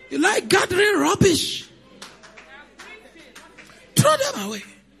 You like gathering rubbish. Throw them away.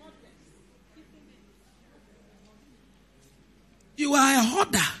 You are a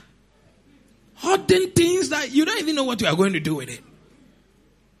hoarder. Hoarding things that you don't even know what you are going to do with it.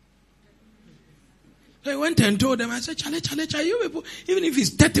 So I went and told them, I said, Charlie, you people, even if it's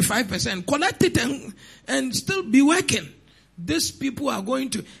 35%, collect it and still be working. These people are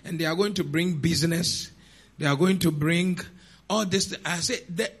going to, and they are going to bring business. They are going to bring all this. I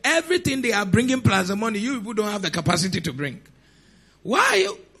said, everything they are bringing plus the money, you people don't have the capacity to bring. Why are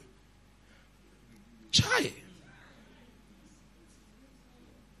you? Chai.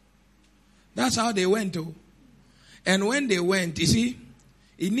 That's how they went to. And when they went, you see,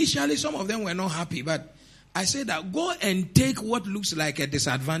 initially some of them were not happy, but I said that go and take what looks like a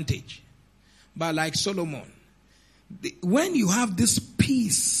disadvantage. But like Solomon, when you have this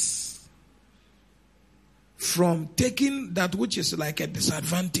peace from taking that which is like a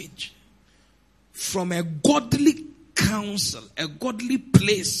disadvantage, from a godly counsel, a godly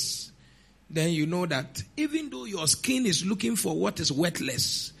place, then you know that even though your skin is looking for what is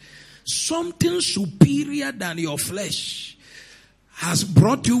worthless, something superior than your flesh has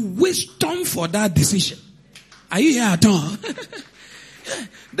brought you wisdom for that decision. Are you here at all?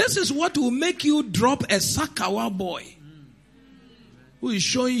 This is what will make you drop a Sakawa boy who is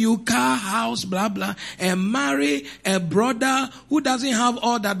showing you car, house, blah, blah, and marry a brother who doesn't have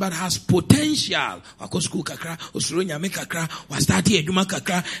all that but has potential.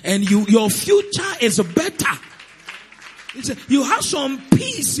 And your future is better. You have some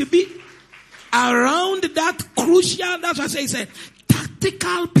peace around that crucial, that's what I say, it's a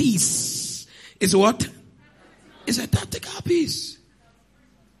tactical peace. It's what? It's a tactical peace.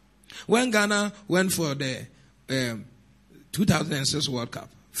 When Ghana went for the 2006 World Cup,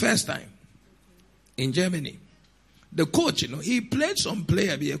 first time in Germany, the coach, he played some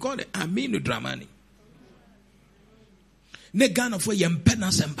player, he called it Aminu Dramani. Ne Ghana for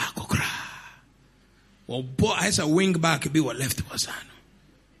Yempena Sembako Kra. Well, boy, as a wing back, be what left was on.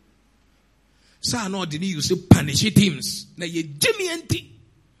 So, no, didn't you say punish teams? Na ye Jimmy Enti.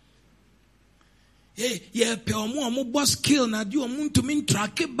 Yeah, Pelmo, boss kill, na you want to mean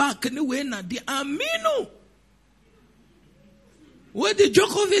track it back anyway, na the Amino. Where the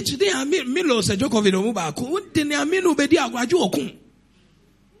Djokovic, the Milos, a Djokovic, what the Amino be the Aguajuokun?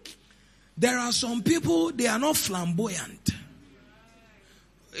 There are some people, they are not flamboyant.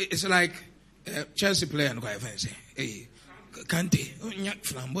 It's like Chelsea player and quite fancy. Hey, Kante,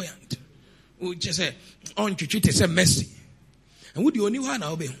 flamboyant. Who just say, on to treat say Messi. And would you only one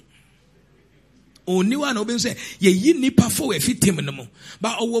obey? Only one obey say, ye nipa for a fit him no more.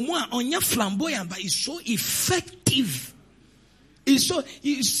 But on your flamboyant, but it's so effective. It's so,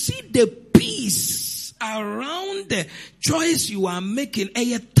 you see the peace around the choice you are making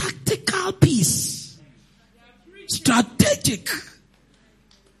a tactical peace. Strategic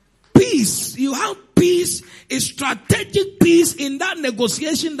peace. You have peace, a strategic peace in that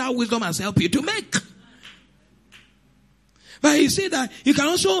negotiation that wisdom has helped you to make. But you see that you can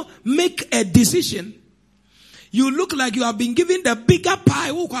also make a decision. You look like you have been given the bigger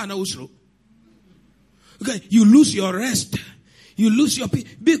pie. Okay, you lose your rest. You lose your peace.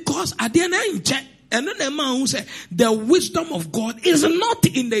 Because at the end, and then the man who said, the wisdom of God is not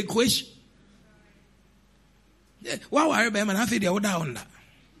in the equation. Why worry about man? I feel the order on that.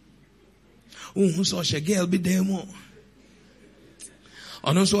 Who saw she girl be there more.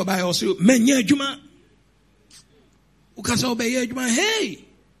 And also by also, men ye juma. Who can say obey ye juma? Hey.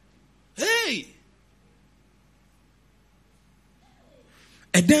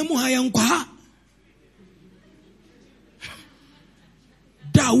 Edemu hayang kwa.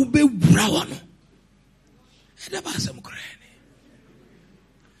 Da ube brawano. Edaba asem krene.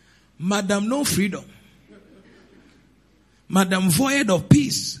 Madam no freedom. Madam void of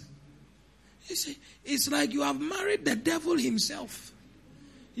peace. It's like you have married the devil himself.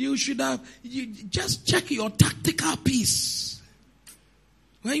 You just check your tactical peace.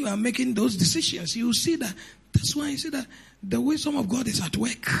 When you are making those decisions, you see that. That's why you see that the wisdom of God is at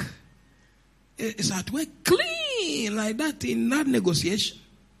work. It's at work clean like that in that negotiation.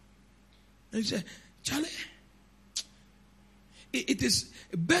 And you say, Charlie, it is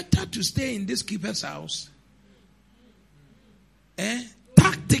better to stay in this keeper's house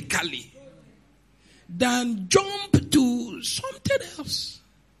tactically than jump to something else.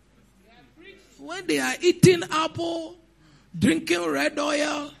 When they are eating apple, drinking red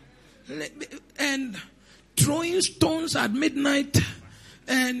oil, and throwing stones at midnight,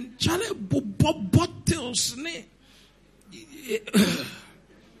 and Charlie bottles.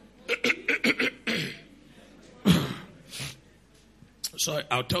 Sorry,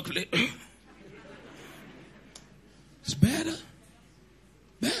 I'll talk later. It's better.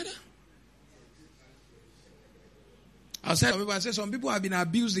 I said some people have been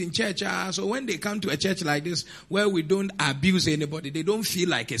abused in church. So when they come to a church like this, where we don't abuse anybody, they don't feel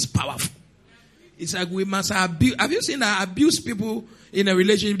like it's powerful. It's like we must abuse. Have you seen that abuse people in a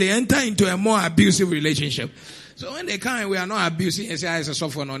relationship? They enter into a more abusive relationship. So when they come, we are not abusing. And say, it's a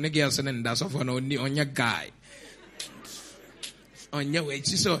software on the girls and that's software on your guy. On your way.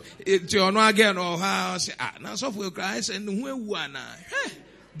 So it's your no again or how say now software cries and who wanna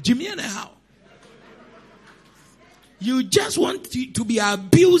Jimmy and how. You just want to be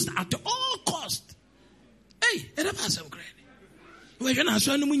abused at all cost. Hey, it never has some credit. We're not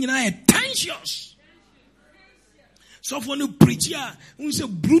showing you tensions. So for no preacher, we say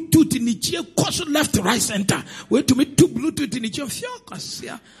Bluetooth in the chair, course left, right, center. Wait to me two Bluetooth in the chair.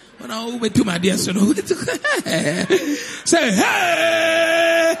 When I wait to my dear son, say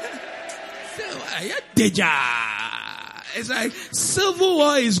hey, deja. It's like civil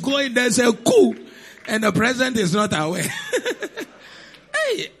war is going. There's a coup. And the president is not aware.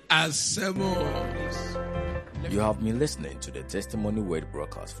 Hey, assembles. You have been listening to the Testimony Word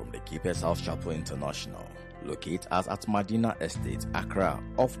broadcast from the Keeper's House Chapel International, located at Madina Estate, Accra,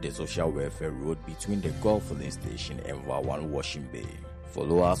 off the Social Welfare Road between the Gulf Filling Station and Vawan Washing Bay.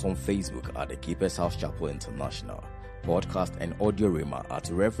 Follow us on Facebook at the Keeper's House Chapel International, podcast and audio rema at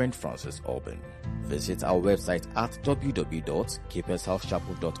Reverend Francis Alban. Visit our website at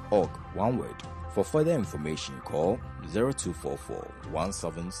www.keepershousechapel.org, one word. For further information, call 0244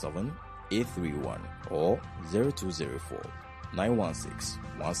 177 831 or 0204 916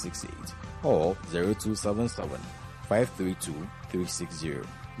 168 or 0277 532 360.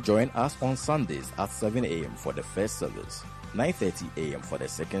 Join us on Sundays at 7 a.m. for the first service, 9:30 a.m. for the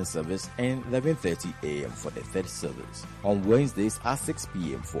second service, and 11:30 a.m. for the third service. On Wednesdays at 6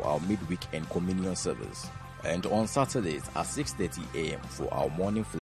 p.m. for our midweek and communion service, and on Saturdays at 6:30 a.m. for our morning